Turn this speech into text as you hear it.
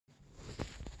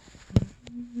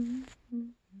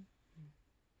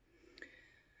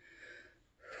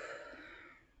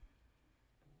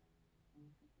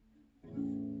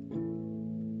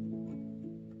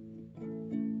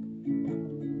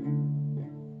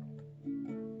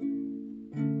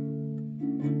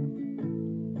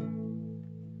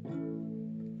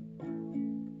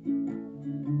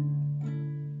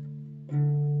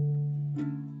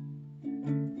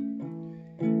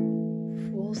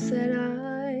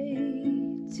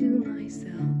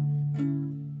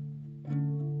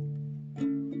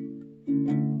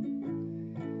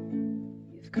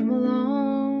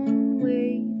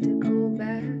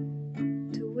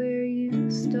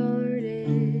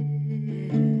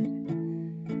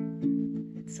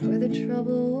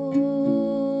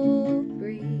trouble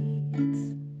breeds.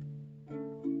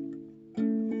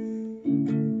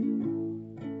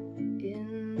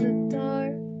 In the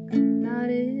dark, not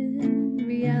in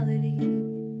reality.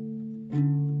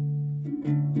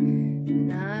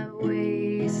 And I've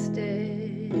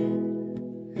wasted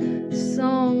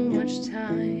so much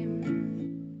time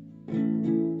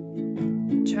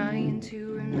trying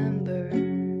to remember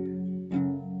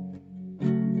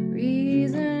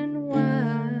reason why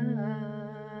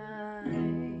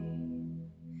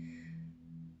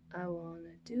I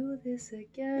wanna do this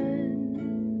again.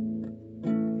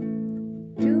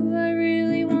 Do I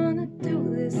really wanna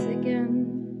do this again?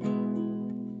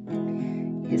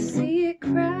 You see, it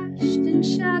crashed and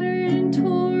shattered and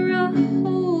tore a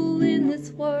hole in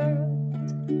this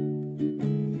world.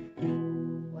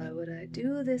 Why would I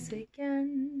do this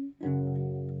again?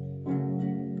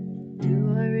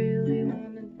 Do I really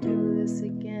want to do this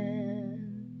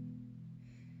again?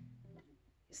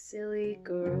 You silly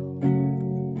girl.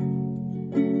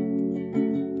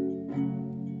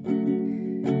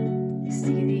 You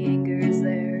see, the anger is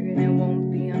there and it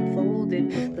won't be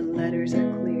unfolded. The letters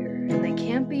are clear and they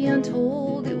can't be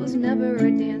untold. It was never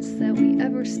a dance that we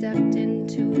ever stepped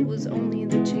into. It was only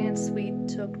the chance we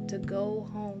took to go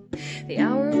home. The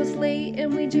hour was late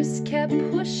and we just kept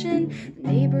pushing. The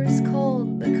neighbors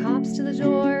called the cops to the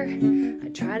door. I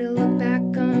try to look back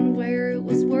on where it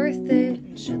was worth it.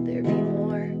 And should there be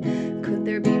more? Could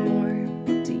there be more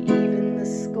to even the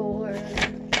score?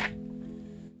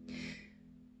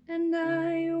 And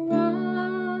I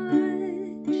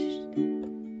watched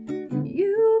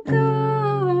you go,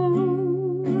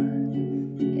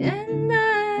 and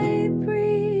I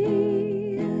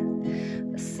breathed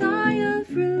a sigh of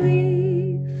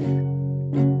relief.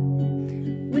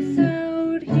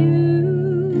 Without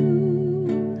you,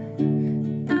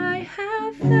 I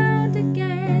have found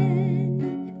again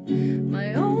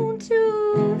my own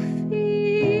 2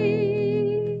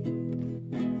 feet.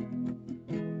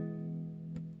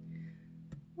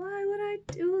 Why would I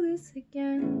do this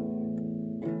again?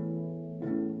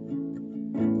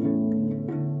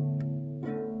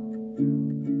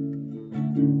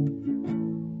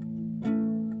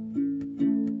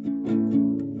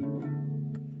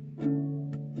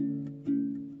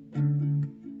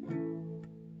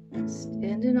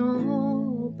 Standing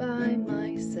all by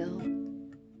myself,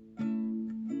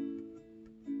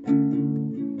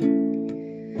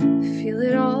 feel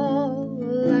it all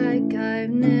like I've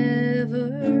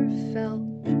never felt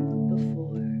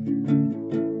before.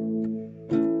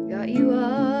 Got you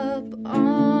up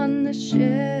on the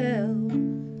shelf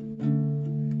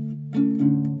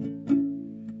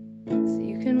so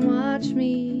you can watch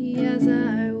me as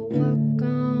I walk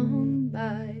on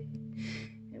by.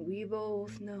 And we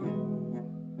both know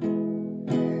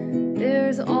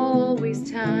there's always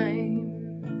time.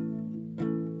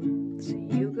 So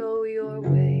you go your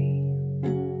way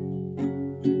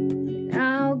and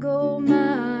I'll go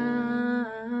mine.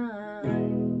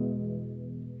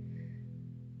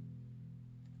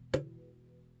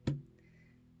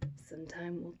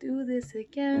 Sometime we'll do this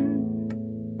again.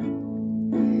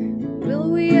 Will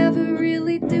we ever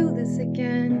really do this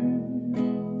again?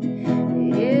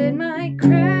 It might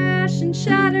crash and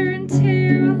shatter and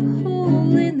tear a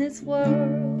hole in this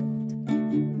world.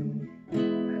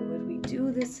 Why would we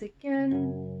do this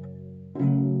again?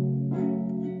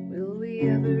 Will we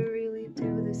ever